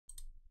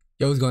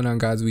Yo, what's going on,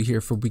 guys? We here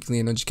for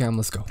weekly ENOZI cam.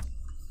 Let's go.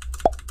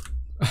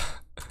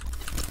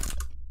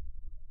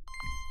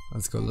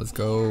 let's go. Let's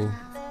go.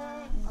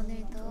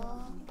 오늘도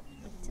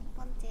첫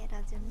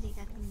번째라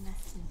준비가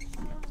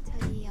끝났습니다.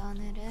 저희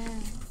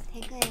오늘은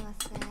대구에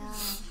왔어요.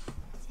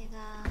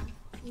 제가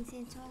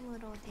인생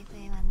처음으로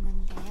대구에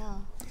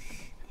왔는데요.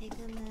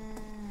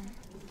 대구는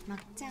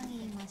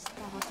막장이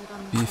맛있다고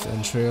들었는데 Beef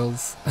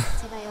entrails.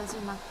 제가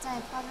요즘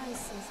막장에 빠져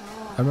있어서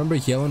I remember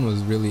Hyewon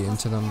was really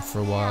into them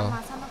for a while.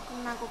 아마 산업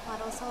끝나고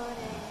바로 서울에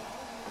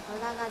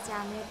올라가지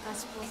않을까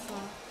싶어서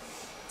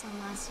좀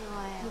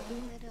아쉬워요.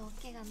 오늘은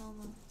어깨가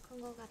너무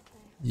큰 것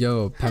같아요.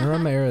 Yo,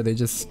 Panorama era, they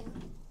just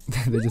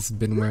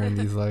been wearing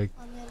these like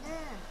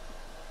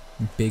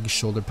오늘은 big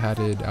shoulder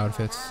padded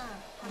outfits.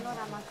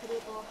 파노라마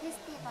그리고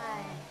페스티벌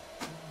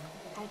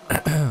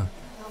갈 거예요.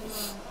 너무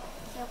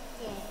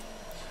귀엽게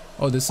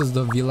Oh, this is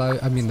the the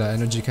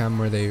ENOZI cam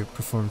where they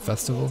perform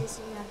festival.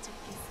 해주시면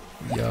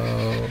좋겠어요.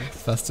 Yo,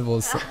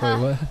 festival. Wait,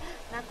 what?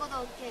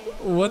 나코도 오케이.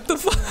 What the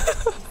fuck?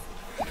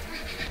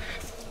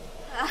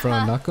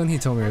 Bro, Nakon, he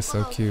told me are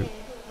so cute.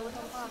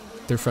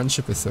 Their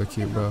friendship is so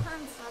cute, bro.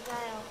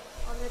 맞아요.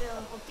 오늘은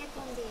어깨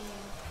공개예요.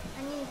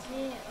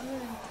 아니지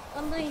오늘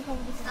엉덩이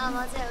공기. 아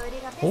맞아요.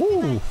 우리가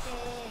Ooh. 페스티벌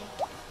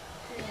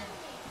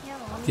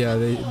때 Yeah,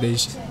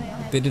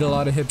 they did a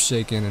lot of hip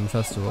shaking in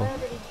festival.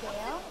 보여드릴게요.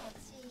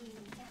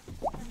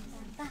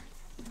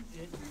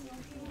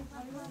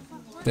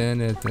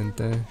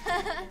 Dun.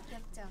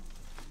 귀엽죠?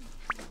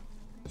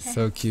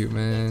 So cute,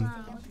 man.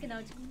 어떻게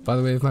나올지. By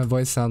the way, if my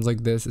voice sounds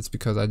like this, it's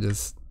because I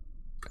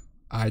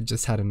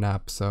just had a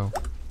nap, so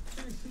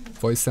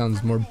voice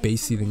sounds more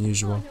bassy than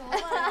usual.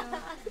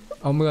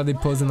 Oh my god, they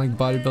posing like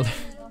bodybuilder.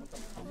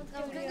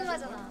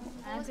 궁금하잖아.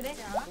 아 그래?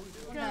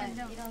 그럼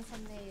좀 이런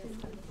썸네일.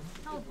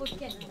 한번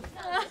볼게.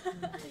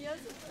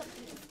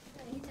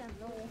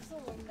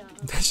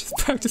 She's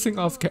practicing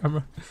off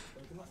camera.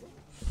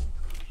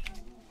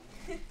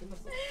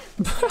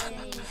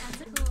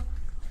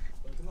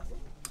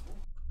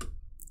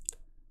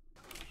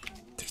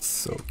 They're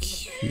so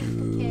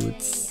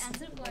cute.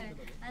 안쓸 거예요.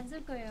 안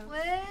쓸 거예요.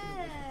 왜?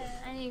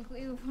 아니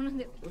이거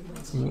보는데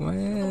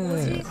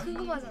What?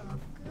 궁금하잖아.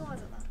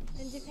 궁금하잖아.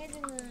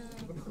 편집해주는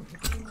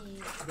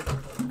분이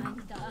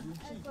아니다.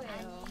 할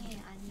거예요.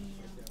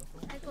 아니에요.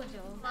 할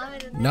거죠. 마음에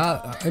드는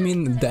Not. I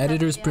mean, the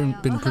editor's been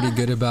pretty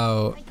good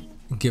about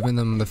giving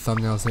them the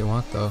thumbnails they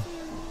want, though.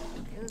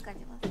 여기까지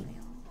왔어요.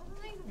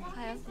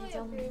 가요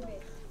대전.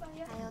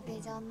 가요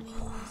대전 몇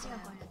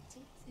시간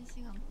걸렸지?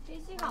 3시간.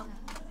 3시간.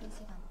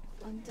 3시간.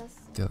 앉았어.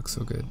 They look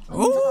so good. 맞아.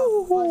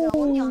 Oh!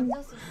 언니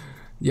앉았어.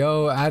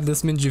 Yo, add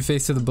this Minju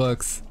face to the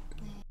books.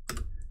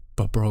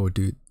 But bro,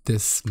 dude,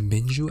 this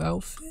Minju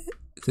outfit,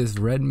 this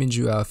red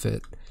Minju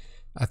outfit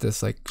at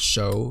this like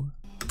show.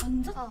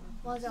 맞아.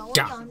 언니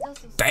야,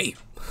 앉았었어. Damn.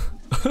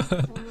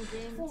 너무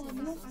게임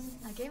재밌었어.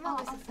 아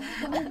게임하고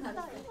있었어요.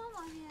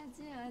 많이 해야지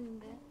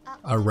아닌데.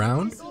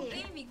 Around?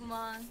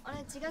 게임이구만.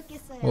 언니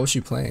지각했어요. What was she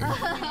playing?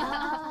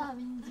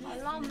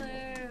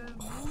 알람을.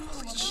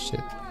 Holy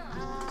shit.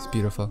 It's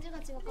beautiful. 민주가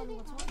지각하는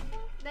거죠?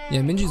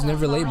 Yeah, Minju's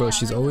never late, bro.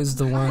 She's always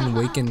the one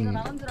waking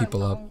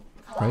people up,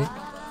 right?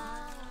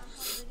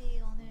 우리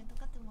오늘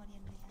똑같은 머리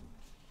했네요.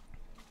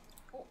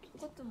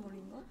 똑같은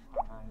머리인가?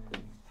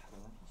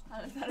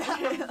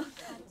 달라요.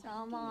 저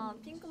아마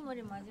핑크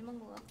머리 마지막인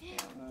것 같아요.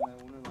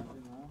 오늘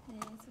마지막. 네,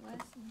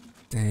 수고하셨습니다.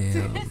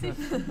 Damn.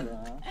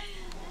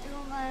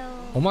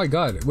 이건가요? Oh my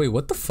god. Wait,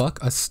 what the fuck?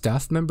 A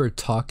staff member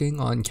talking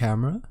on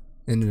camera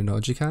in an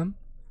ENOZI cam?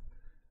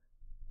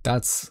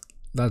 That's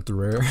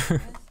rare.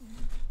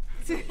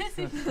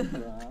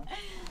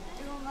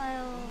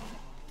 이건가요?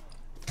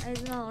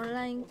 알지만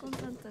온라인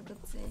콘서트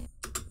그치?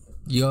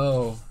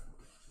 Yo.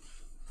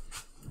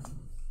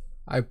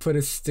 I put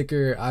a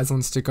sticker,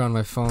 eyes-on sticker on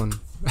my phone.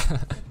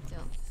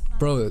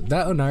 Bro,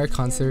 that Onara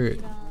concert,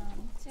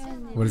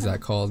 what is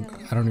that called?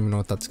 I don't even know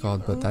what that's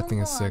called, but that thing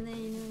is sick.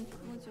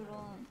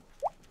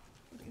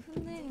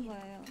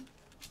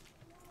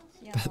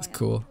 That's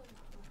cool.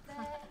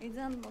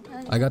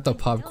 I got the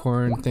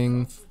popcorn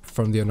thing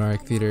from the Onara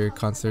Theater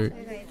concert.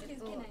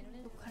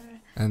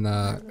 And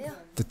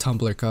the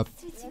tumbler cup.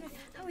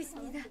 하고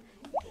있습니다.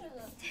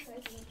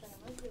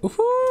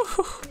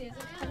 Woohoo!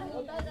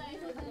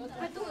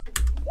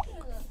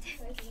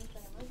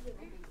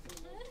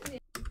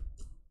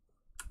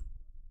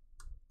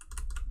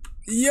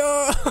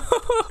 Yo!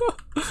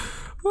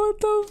 What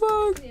the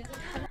fuck?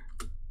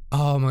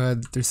 Oh my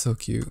god, they're so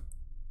cute.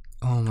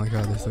 Oh my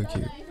god, they're so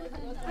cute.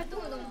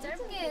 활동을 너무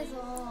짧게 해서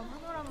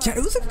파노라마 Yeah,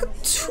 it was like a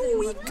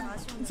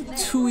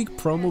 2-week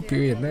promo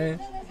period, man.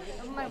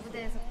 연말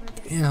무대에서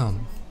보여드릴게요.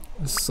 Damn,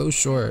 it's so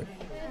short.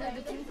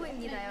 오늘도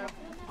김포입니다, 여러분.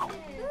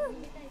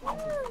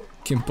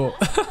 Kimpo.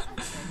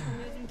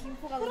 요즘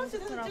김포가 너무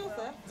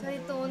좋더라고요.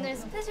 저희 또 오늘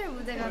스페셜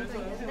무대가 또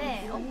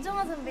있는데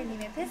엄정화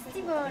선배님의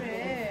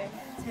페스티벌을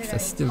저희가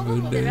서브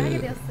무대를 하게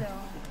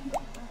되었어요.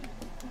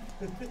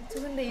 저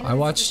근데 I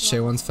watched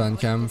Chaewon's fan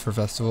cam for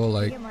festival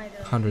like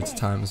hundreds of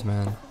times,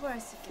 man. 커버할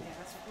수 있게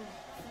돼가지고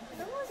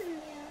너무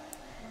좋네요.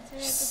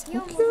 저희가 또 So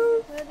귀여운 cute.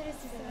 모습을 보여드릴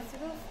수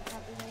있어가지고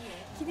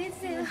기대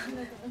해주세요.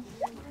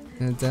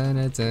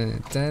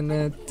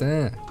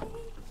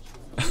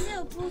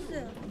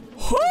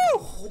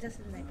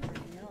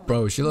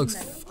 Bro, she looks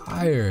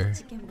fire.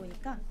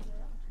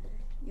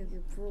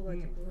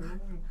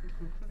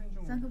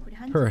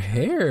 Her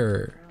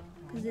hair.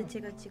 근데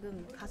제가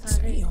지금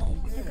가사를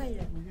헷갈려요.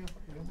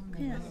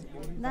 큰일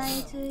났어요.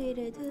 나의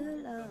주위를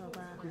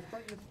둘러봐.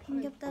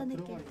 힘겹다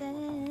느낄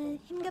때,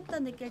 힘겹다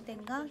느낄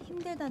땐가,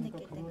 힘들다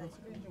느낄 땐가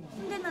지금.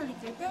 힘들다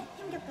느낄 때,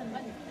 힘겹다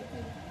느낄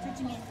때. 둘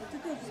중에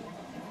투표해주세요.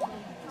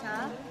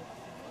 자,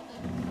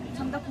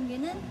 정답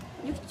공개는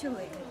 60초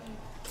후에.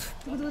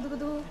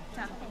 두구두구두구두.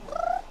 자,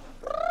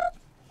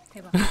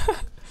 대박.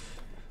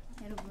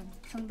 여러분,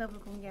 정답을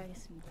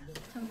공개하겠습니다.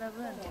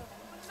 정답은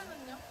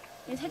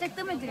살짝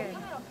뜸을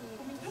들여요.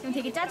 지금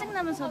되게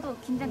짜증나면서도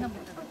긴장감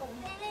나요.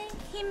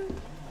 힘.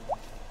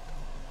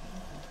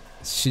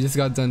 She just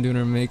got done doing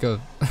her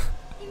makeup.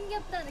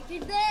 힘겹다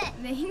느낄 때.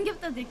 네,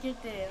 힘겹다 느낄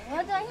때.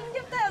 맞아,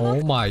 힘겹다. Oh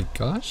my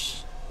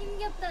gosh.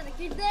 힘겹다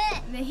느낄 때.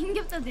 네,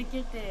 힘겹다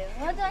느낄 때.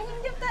 맞아,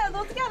 힘겹다.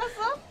 너 어떻게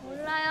알았어?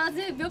 몰라요.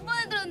 제가 몇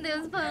번을 들었는데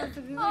연습하면서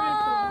그거를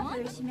또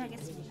열심히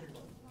하겠습니다.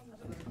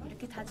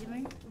 이렇게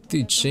다짐을.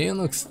 Dude, Chaeyoung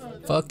looks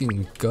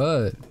fucking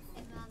good.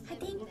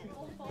 화이팅.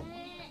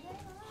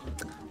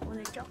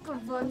 오늘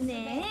조금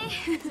부었네.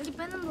 이렇게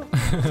빼는 거.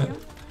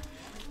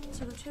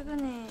 제가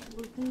최근에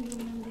뭘 본 게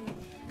있는데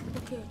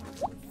이렇게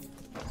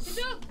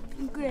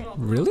이게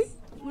Really?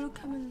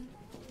 이렇게 하면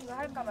이거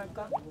할까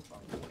말까?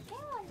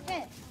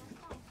 해.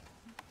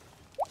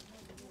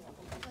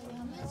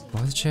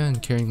 Why is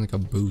Chaeyoung carrying like a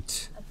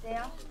boot?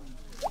 어때요?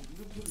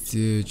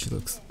 Dude, she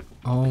looks.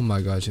 Oh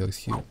my god, she looks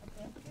cute.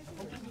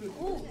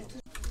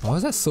 Why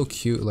is that so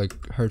cute? Like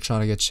her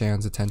trying to get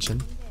Chaeyoung's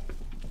attention.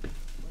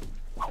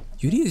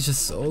 Yuri is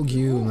just so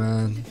cute,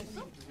 man.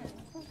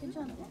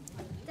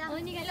 자,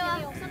 언니가 일로 와.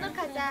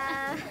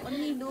 소독하자.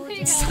 언니 너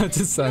Such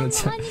a sad.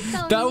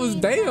 That was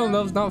damn.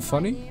 That was not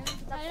funny.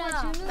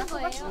 날라주는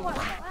거예요. 와,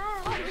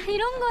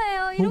 이런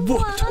거예요. 이런 거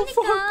What the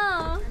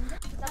하니까.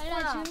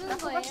 날라주는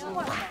거예요.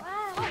 와,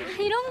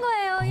 이런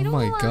거예요. Oh 이런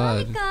my 거만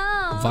god.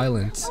 하니까.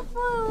 Violent.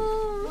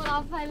 뭘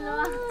아파 일로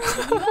와.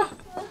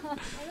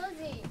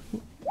 에너지.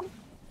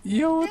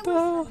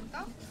 Yoda.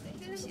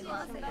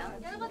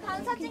 여러분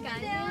단사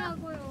찍으세요.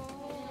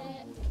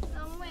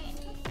 너무해.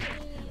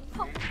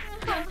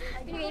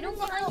 그리고 이런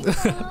거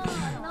하니까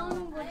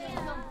나오는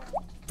거예요.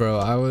 Bro,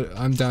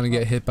 I'm down to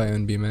get hit by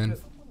Eunbi, man.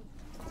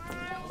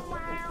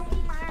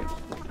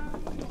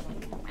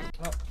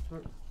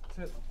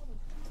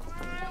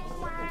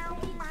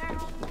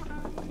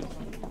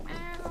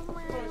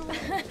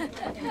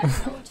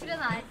 출연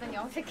안 했더니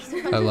어색해져.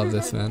 I love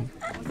this, man.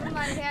 무슨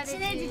말을 해야 되지?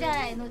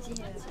 친해지자 에너지.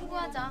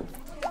 친구하자.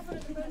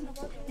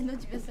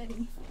 에너지 몇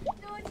살이니?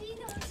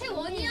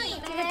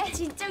 최원이형이래. 제가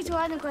진짜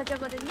좋아하는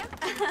과자거든요.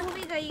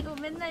 호비가 이거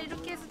맨날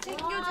이렇게 해서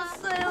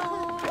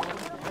챙겨줬어요.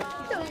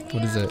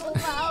 What is it?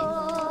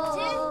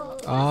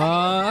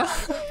 Ah,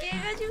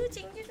 깨가지고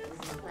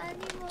챙겨줬어. 많이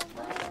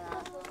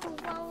먹어요.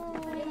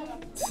 고마워.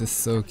 this is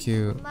so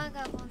cute.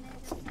 엄마가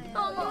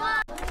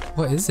보내줬어요.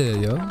 What is it,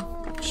 yo?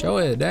 Show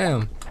it,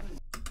 damn.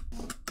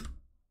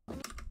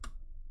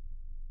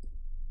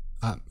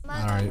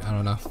 I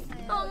don't know.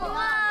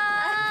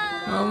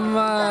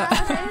 엄마.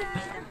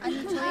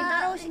 아니 저희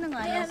따라오시는 거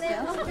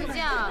아니었어요?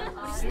 유지야,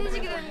 우리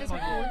친해지게 됐는데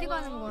자꾸 어디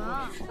가는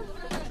거야?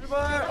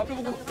 출발! 앞에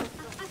보고.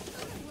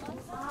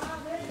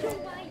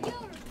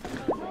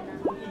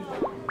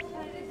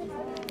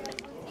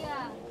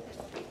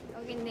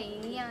 여기 있네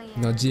이양이야.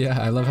 Nojia.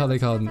 I love how they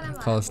call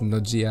us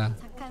Nojia.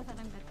 착한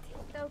사람 같아.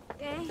 또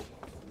올게.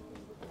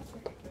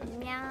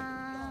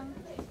 안녕.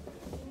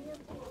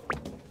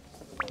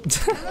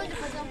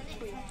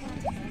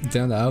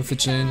 Damn, the outfit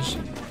change.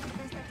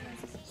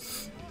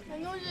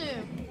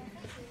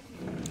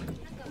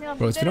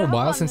 Bro, it's been a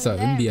while since the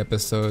Eunbi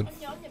episode.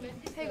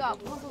 배가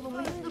아파서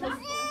너무 힘들었어.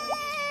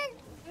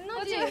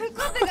 너지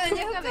흑화배가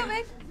아니야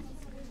흑화배.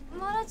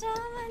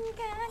 멀어져만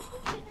가.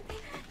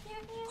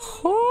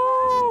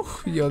 Oh,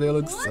 yo, they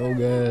look so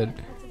good.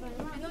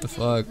 What the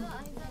fuck?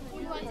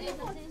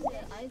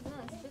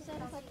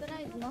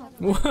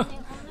 What?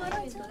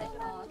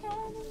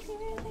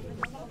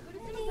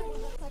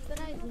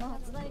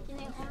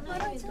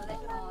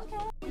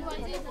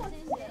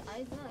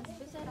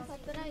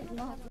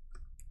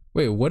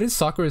 Wait, what is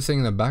Sakura saying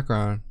in the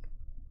background?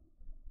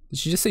 Did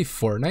she just say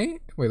Fortnite?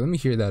 Wait, let me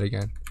hear that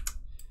again.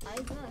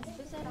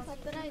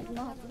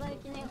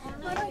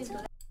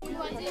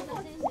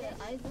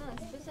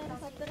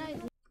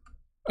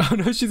 Oh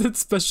no, she said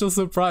special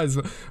surprise.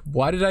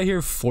 Why did I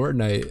hear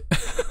Fortnite?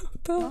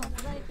 What the?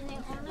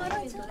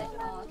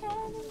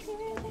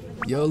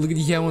 Yo, look at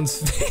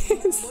Yeon's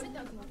face.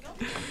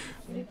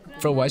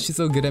 Bro, why is she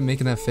so good at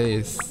making that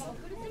face?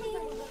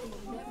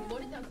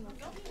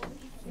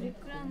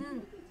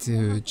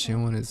 Dude,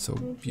 Jaewon is so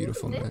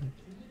beautiful, man.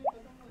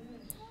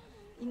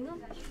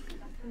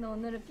 근데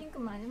오늘은 핑크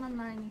많이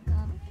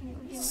만나니까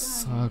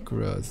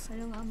Sakura's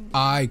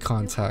eye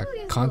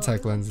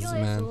contact lenses,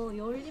 man. 학교에서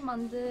열리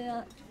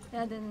만들어야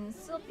되는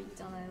수업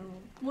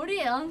있잖아요.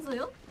 머리에 안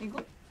써요? 이거?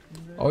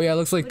 Oh yeah, it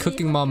looks like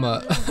Cooking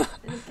Mama.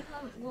 이렇게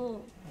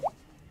하고.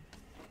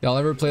 Y'all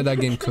ever play that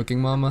game Cooking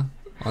Mama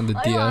on the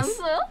아, 이거 안 DS?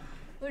 써요?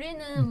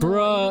 우리는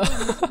Bruh.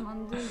 뭐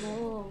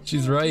만들고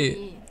She's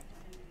right.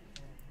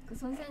 그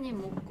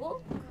선생님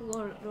먹고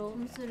그걸로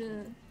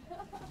점수를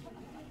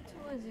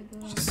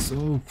쳐가지고. She's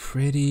so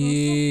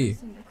pretty.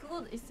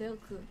 그거 있어요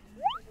그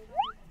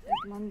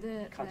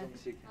만들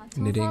가정식.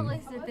 Knitting. 청소하고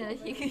있을 때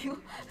이거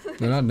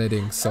No, not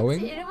knitting.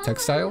 Sewing? 일본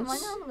Textiles?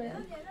 많이 하는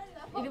거예요.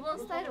 일본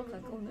스타일로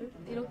갈까 오늘?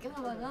 이렇게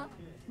하다가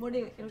머리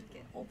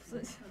이렇게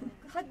없어져.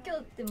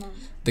 학교 때만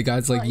The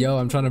guy's like, yo,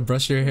 I'm trying to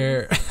brush your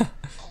hair.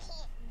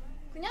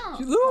 그냥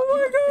She's, oh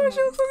my gosh,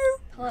 she looks so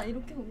cute. 다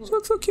이렇게 하고 She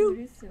looks so cute.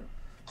 그랬어요.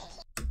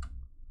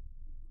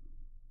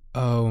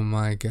 Oh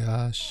my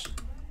gosh.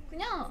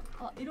 그냥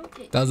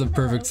이렇게. That was a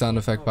perfect sound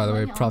effect, by the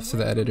way. Props to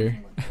the editor.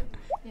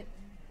 예,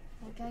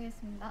 이렇게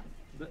하겠습니다.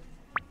 네.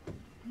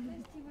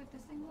 페스티벌 때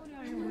생머리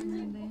하려고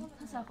했는데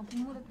사실 아까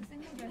봄무대 때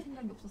생머리 할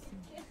생각이 없었어요.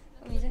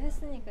 그럼 이제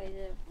했으니까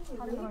이제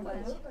바로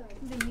가야지.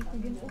 근데 이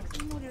곡은 꼭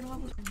생머리로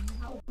하고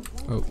싶어요.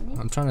 Oh,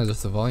 I'm trying to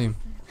adjust the volume.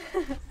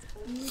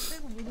 이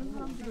빼고 모든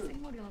사람들이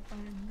생머리가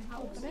낫다고 했는데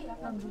그래?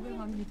 난 누굴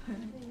갑니다.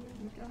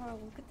 이렇게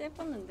하라고 그때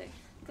해봤는데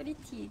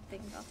프리티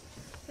때인가?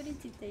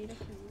 프리티 때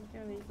이렇게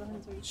하면서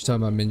한 적이 She's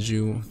talking about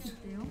Minju.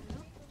 있어요.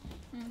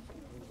 응.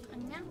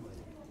 안녕?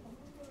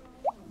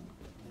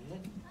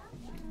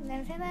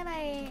 난 새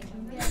나라에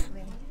준비하고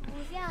해.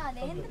 우지야,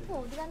 내 핸드폰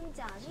어디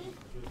갔는지 아니?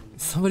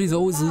 Somebody's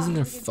always losing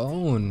their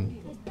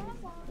phone.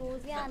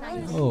 우지야, 나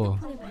Oh.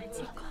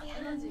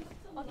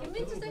 아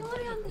김민주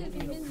생머리 한대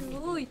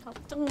김민주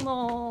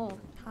답정너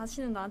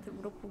다시는 나한테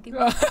물어보기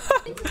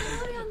김민주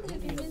생머리 한대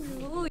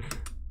김민주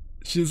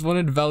She just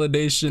wanted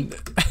validation.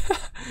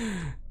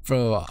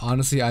 Bro,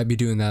 honestly, I'd be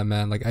doing that,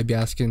 man. Like, I'd be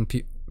asking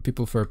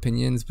people for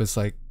opinions, but it's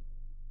like,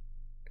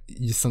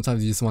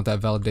 sometimes you just want that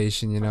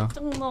validation, you know?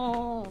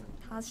 답정너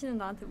다시는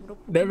나한테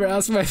물어보기 Never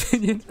ask my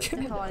opinion.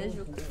 진짜 다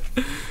말해줄게.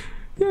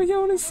 Yo,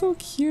 Young is so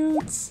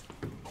cute.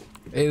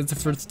 Hey, it's the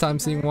first time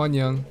seeing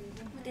Wonyoung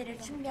무대를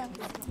준비하고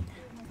있습니다.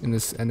 in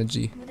this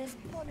energy. 무대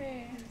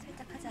스포를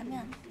살짝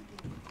하자면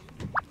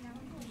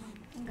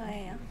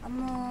이거예요.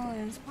 안무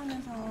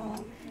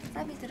연습하면서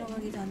사비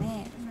들어가기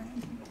전에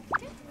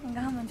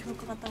뭔가 하면 좋을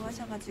것 같다고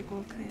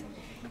하셔가지고 그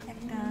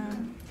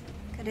약간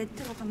그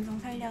레트로 감성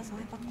살려서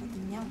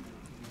해봤거든요.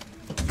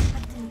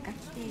 같으니까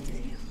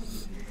기대해주세요.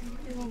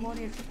 그리고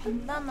머리 이렇게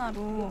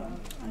반다나로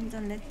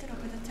완전 레트로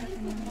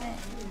그려쳐야되는데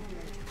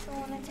또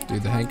오늘 제가 Dude,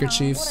 the 좋아하는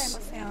handkerchiefs 앙고라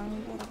입었어요.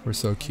 앙고라. were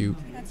so cute.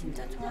 제가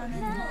진짜 좋아하는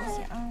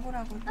옷이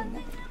앙고라거든요.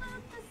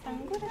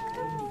 앙고라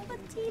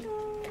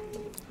바지로.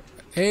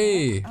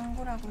 Hey,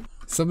 앙고라고.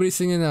 somebody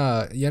singing,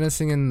 Yena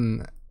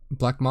singing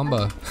Black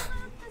Mamba.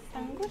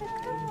 앙고라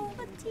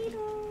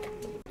바지로.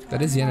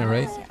 That is Yena,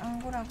 right? 옷이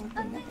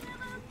앙고라거든요.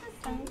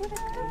 앙고라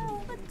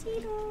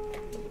바지로.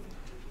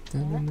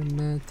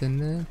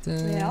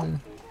 왜요?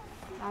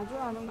 자주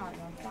하는 거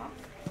아니었어?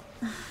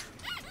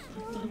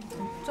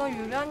 저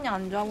유리 언니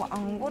안 좋아하고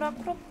앙고라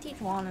크롭티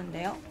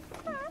좋아하는데요.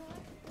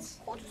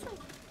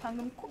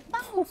 방금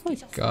콧방 Oh my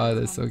god,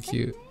 that's so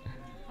cute.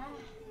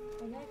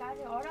 오늘가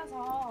아직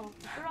어려서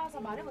부끄러워서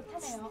말을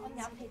못하네요.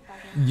 언니 앞에 있다고.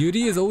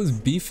 Yuri is always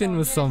beefing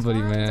with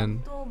somebody,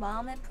 man. 또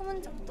마음에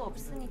품은 적도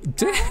없으니까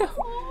Damn.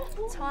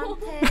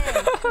 저한테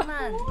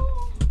그만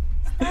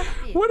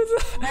스탑이. What is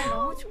that? 날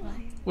너무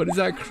좋아해. What is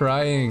that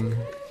crying?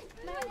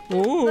 너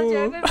Oh.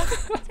 얼굴 봐.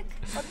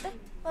 어때?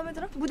 마음에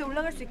들어? 무대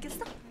올라갈 수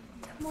있겠어?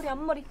 머리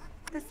앞머리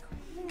됐어.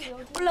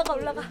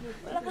 올라가.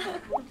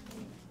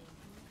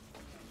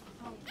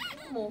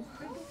 어머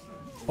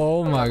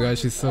Oh my god,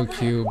 she's so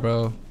cute,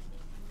 bro.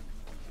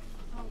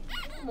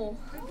 어머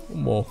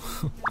Mo.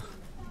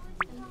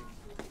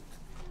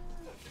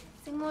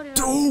 생머리랑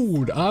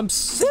Dude, I'm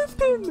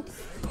sipping.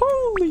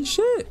 Holy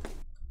shit.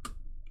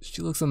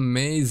 She looks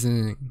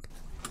amazing.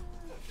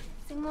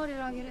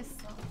 생머리를 하기로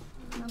했어.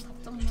 난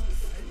답정너.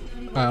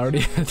 I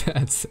already had the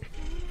answer.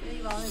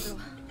 여기 마음에 들어.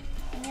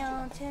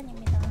 안녕,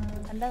 채연입니다.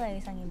 반다나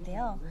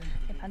의상인데요.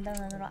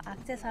 반다나로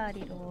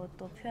액세서리로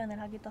또 표현을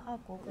하기도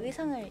하고 그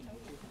의상을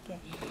이렇게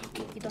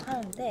입기도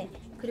하는데,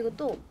 그리고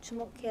또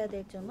주목해야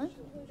될 점은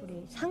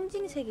우리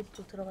상징색이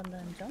또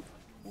들어간다는 점.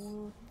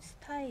 옷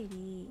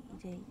스타일이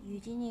이제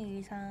유진이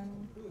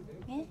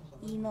의상에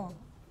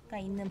이너가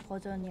있는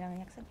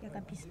버전이랑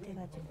약간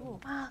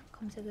비슷해가지고 막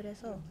검색을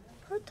해서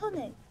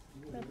폴터넥을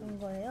본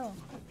거예요.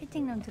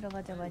 피팅룸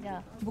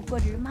들어가자마자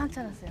목걸이를 막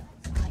찾았어요.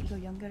 아,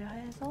 이걸 연결을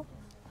해서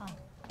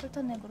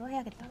폴터넥으로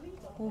해야겠다.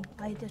 오,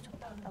 아이디어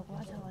좋다라고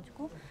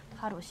하셔가지고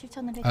바로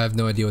실천을 했죠. I have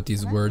no idea what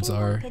these words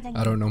are.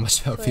 I don't know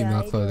much about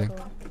female clothing.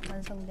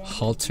 완성된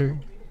Halter?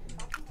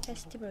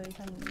 페스티벌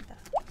의상입니다.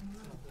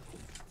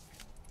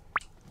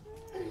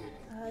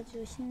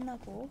 아주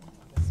신나고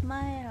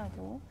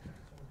스마일하고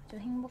아주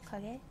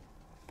행복하게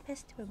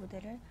페스티벌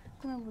무대를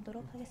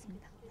꾸며보도록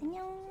하겠습니다.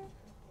 안녕.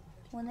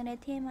 오늘의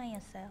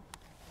TMI였어요.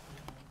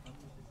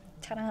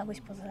 자랑하고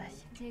싶어서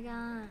사실.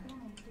 제가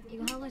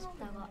이거 하고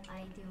싶다고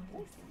아이디어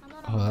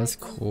Oh, that's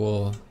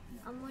cool.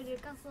 앞머리를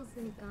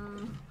깠었으니까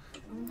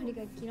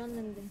앞머리가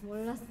길었는데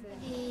몰랐어요.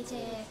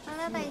 이제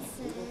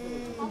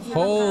파라다이스를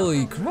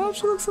Holy crap,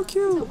 she looks so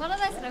cute.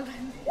 파라다이스라고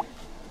했는데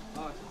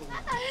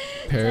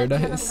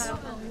Paradise.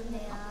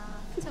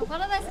 저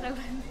파라다이스라고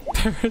했는데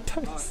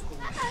Paradise.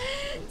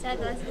 자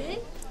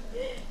다시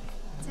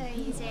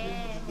저희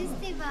이제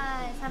페스티벌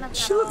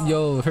She look, 산업처럼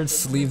yo, her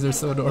sleeves are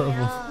so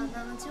adorable.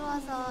 너무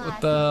추워서 What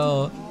the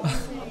hell?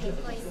 옷을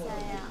입고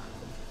있어요.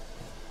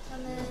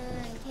 저는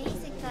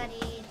개인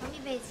색깔이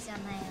도미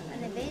베이지잖아요.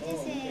 근데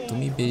베이지색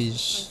도미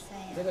베이지.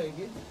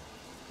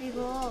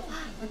 그리고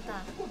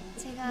맞다.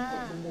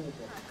 제가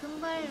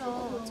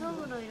금발로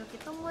처음으로 이렇게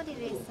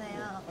똥머리를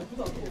했어요. 그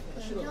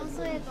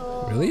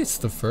평소에도 Really? It's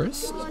the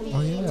first? 똥머리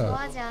Oh yeah.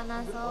 좋아하지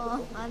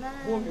않아서 안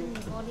하는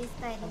머리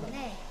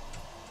스타일인데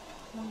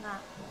뭔가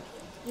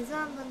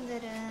유수한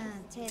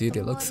분들은 제 Dude,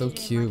 it looks so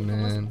똥머리를 cute,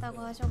 많이 man. 보고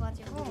싶다고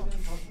하셔가지고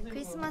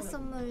크리스마스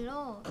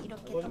선물로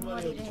이렇게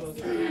똥머리를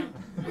했어요.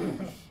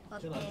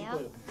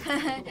 어때요?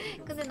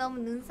 근데 너무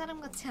눈사람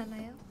같지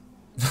않아요?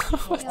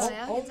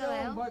 귀여워요?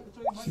 괜찮아요?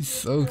 She's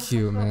so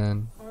cute,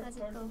 man.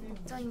 아직도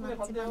걱정이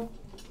많지만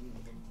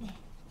네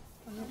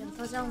오늘은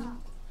도전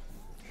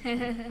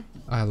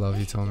I love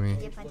you, Tommy.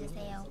 이제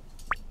봐주세요.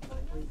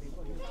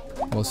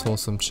 Most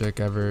wholesome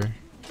chick ever.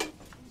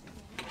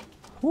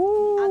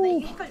 아나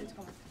이게 헷갈려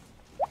잠깐만.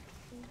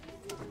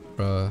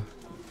 Bruh.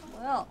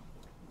 뭐야?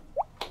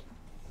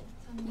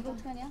 이거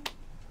어떻게 하냐?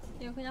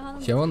 이거 그냥 하는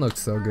거. Hyewon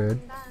looks so good.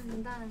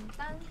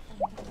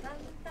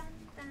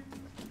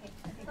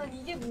 난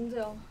이게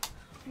문제야.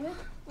 왜?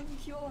 너무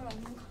귀여워요.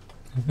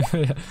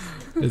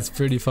 It's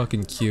pretty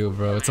fucking cute,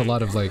 bro. It's a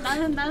lot of like,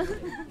 나는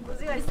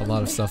무지가 있어. a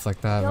lot of stuff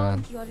like that, 귀여운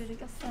man. 귀걸이를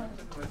꼈어요.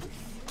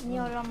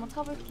 이니어를 한번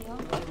쳐볼게요.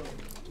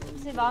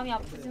 사실 마음이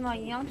아프지만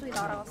이 양쪽이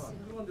날아갔어요.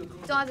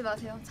 걱정하지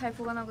마세요. 잘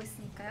보관하고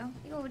있으니까요.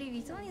 이거 우리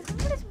위전이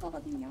선물해준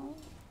거거든요.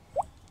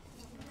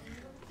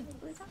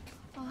 예쁘죠?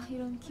 아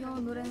이런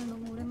귀여운 노래는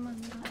너무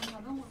오랜만이라.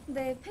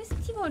 근데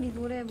페스티벌 이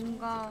노래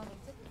뭔가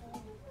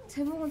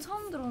제목은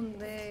처음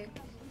들었는데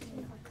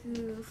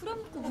그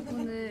후렴구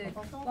부분을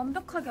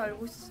완벽하게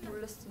알고 있어서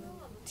놀랐어요.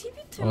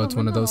 TV Oh, it's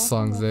one of those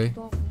songs, eh?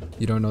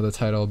 You don't know the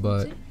title,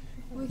 but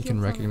you can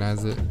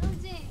recognize it.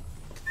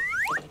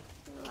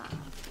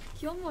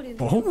 귀여운 머리는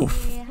Oh.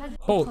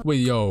 Oh,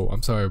 wait, yo,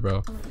 I'm sorry,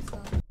 bro.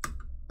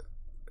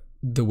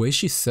 The way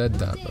she said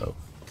that, though.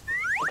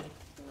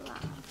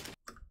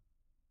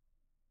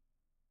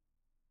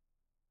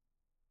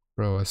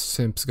 Bro, a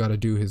simp's gotta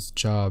do his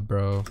job,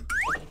 bro.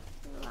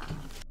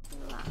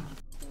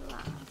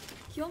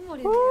 귀여운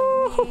머리는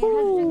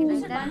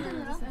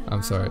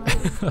I'm sorry.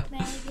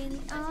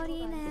 맑은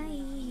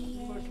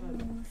어린아이의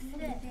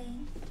모습에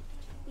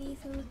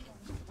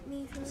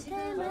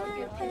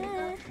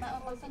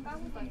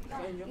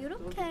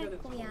이렇게 할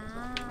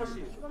거야.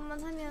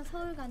 이것만 하면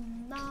서울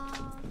간다.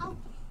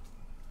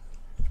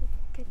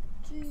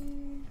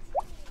 좋겠지.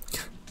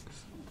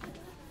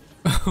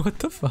 What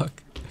the fuck?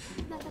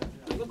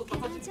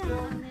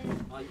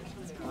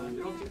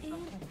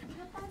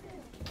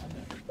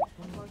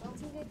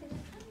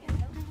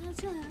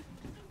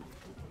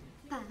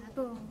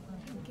 바보.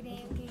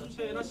 그래 그래.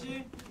 예나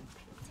씨.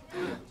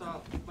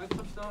 자, 마이크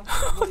탑시다.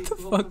 What the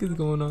fuck is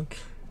going on?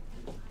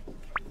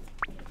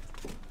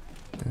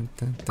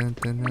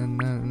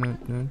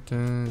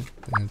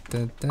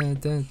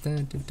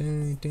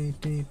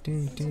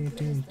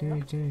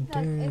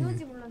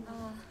 에너지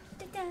몰랐나.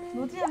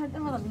 노지야 할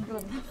때마다 민규가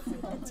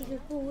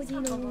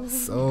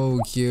So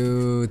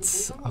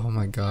cute. Oh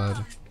my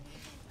god.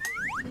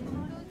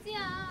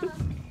 루지야.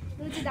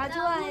 루지 나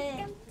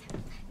좋아해.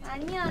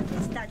 아니야,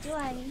 루지 나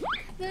좋아해.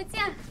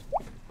 루지야.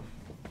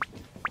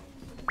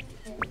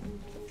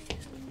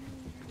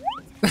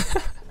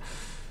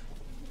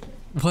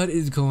 What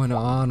is going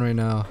on right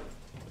now?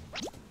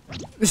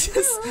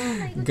 Just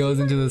goes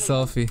into the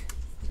selfie.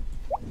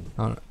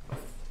 I don't know.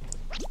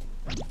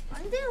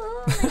 안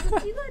돼요. 나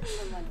이거 찍어야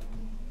된단 말이야.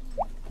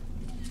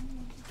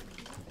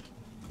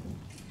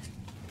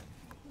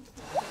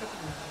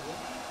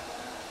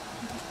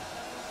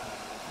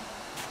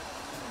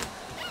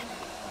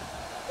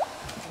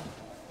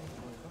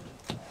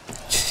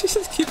 She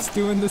just keeps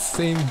doing the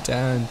same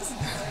dance.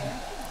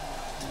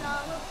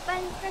 너무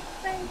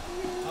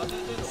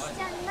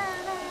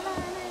반짝반짝이잖아.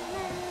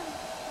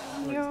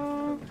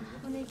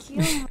 오늘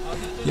귀여운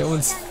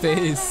Yeon's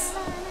face.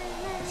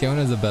 Yeon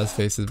has the best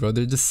faces, bro.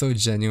 They're just so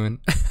genuine.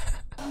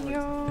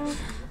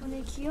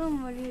 오늘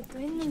귀여운 머리를 또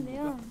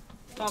했는데요.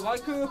 자,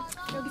 마이크.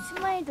 여기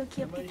스마일도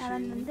귀엽게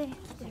달았는데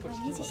기대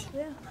많이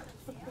해주시고요.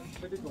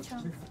 저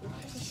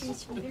열심히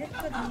준비를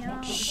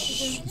했거든요.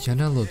 지금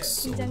Yeona looks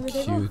so 긴장도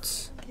되고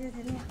cute.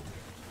 기대되네요.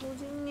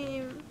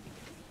 노지님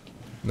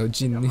No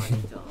Jinni.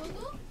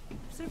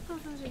 슬픈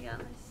소식이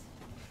하나 있어.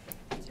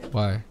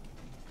 Why?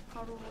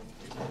 바로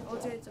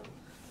어제죠.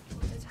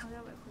 어제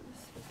장염에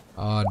걸렸어요.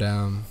 Oh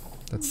damn.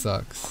 That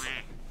sucks.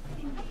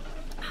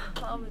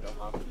 마음이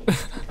너무 아프니까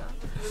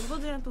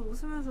멤버들이랑 또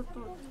웃으면서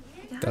또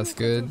이렇게 That's 하니까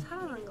good. 좀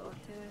살아난 것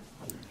같아요.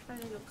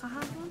 빨리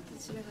녹화하고 또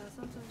집에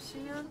가서 좀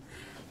쉬면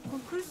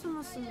곧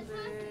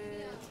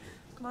크리스마스인데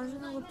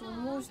맛있는 것도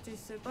못 먹을 수도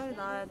있어요. 빨리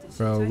나와야 돼.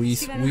 Bro, we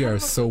are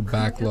so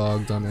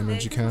backlogged on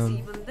energy cam.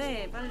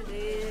 이분데 빨리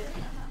내일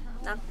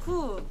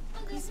낳고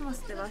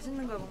크리스마스 때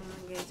맛있는 걸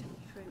먹는 게 제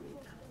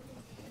목표입니다.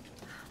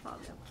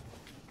 마음이 아파.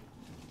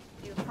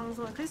 이거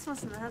방송을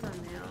크리스마스날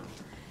하잖아요.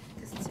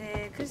 그래서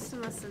제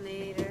크리스마스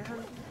네일을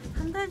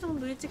한 달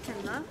정도 일찍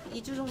했나?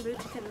 2주 정도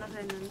일찍 했나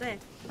그랬는데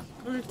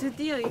오늘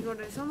드디어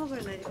이거를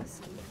써먹을 날이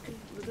왔습니다.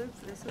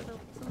 루돌프를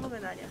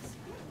써먹을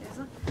날이었습니다.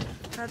 그래서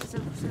다들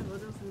좀 보시는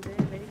모든 분들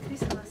메리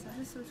크리스마스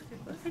하셨으면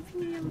좋겠고요. 해피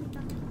뉴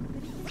이어입니다.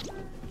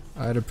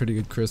 I had a pretty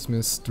good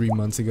Christmas 3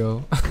 months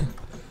ago.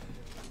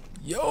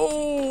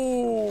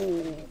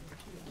 Yo!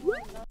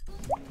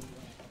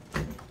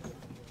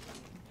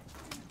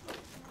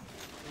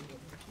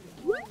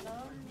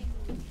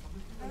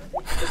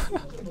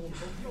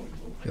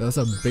 Yo, that's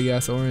a big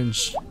ass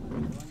orange.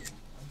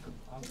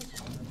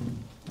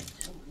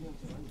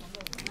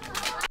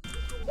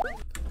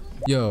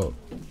 Yo,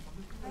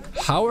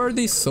 how are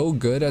they so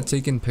good at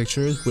taking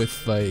pictures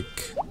with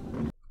like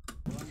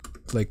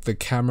the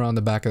camera on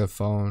the back of the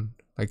phone,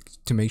 like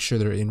to make sure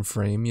they're in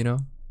frame, you know?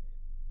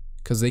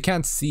 Because they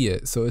can't see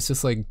it, so it's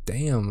just like,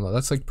 damn,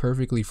 that's like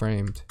perfectly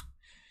framed.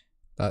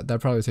 That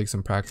probably takes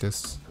some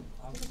practice.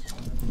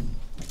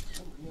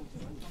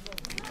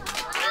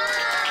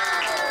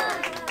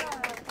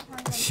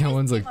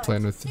 Xiaowen's like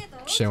playing with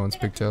Xiaowen's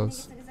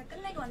pigtails.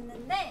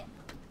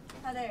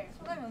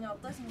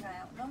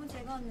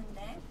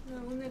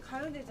 오늘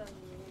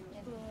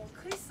가요대전이에요. 또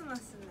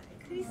크리스마스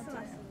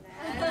날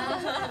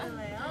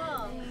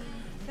하잖아요.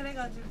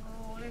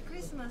 그래가지고 올해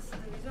크리스마스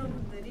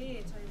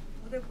유저분들이 저희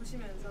무대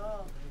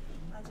보시면서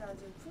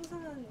아주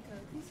풍성한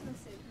그런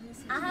크리스마스를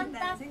보냈으면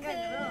좋겠다는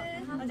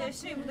생각으로 아주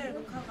열심히 무대를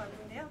녹화하고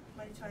왔는데요.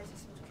 많이 좋아해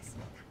주셨으면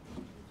좋겠습니다.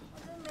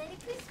 메리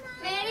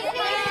크리스마스.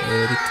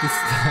 Merry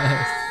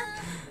Christmas.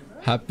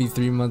 Happy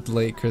 3-month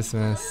late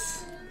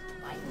Christmas.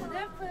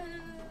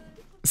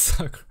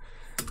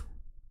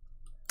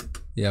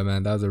 Yeah,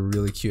 man, that was a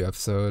really cute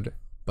episode,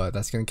 but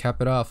that's gonna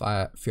cap it off.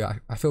 I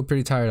feel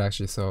pretty tired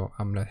actually, so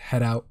I'm gonna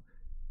head out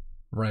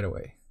right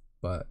away.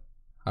 But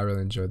I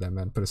really enjoyed that,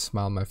 man. Put a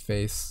smile on my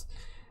face,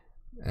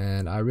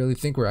 and I really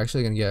think we're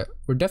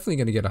definitely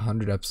gonna get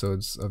 100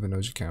 episodes of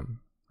ENOZI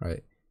Cam,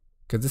 right?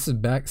 Because this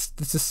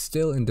is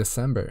still in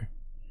December.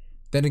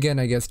 Then again,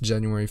 I guess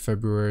January,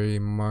 February,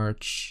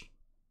 March,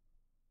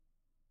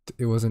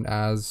 it wasn't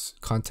as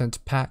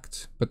content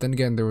packed. But then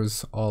again, there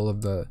was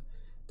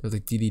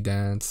like DD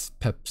Dance,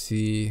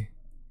 Pepsi,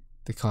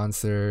 the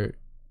concert.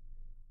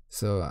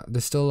 So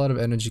there's still a lot of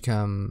Energy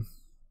Cam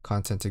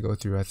content to go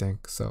through, I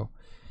think. So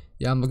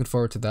yeah, I'm looking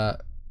forward to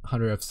that.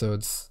 100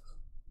 episodes.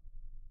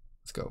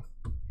 Let's go.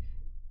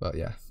 But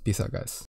yeah, peace out, guys.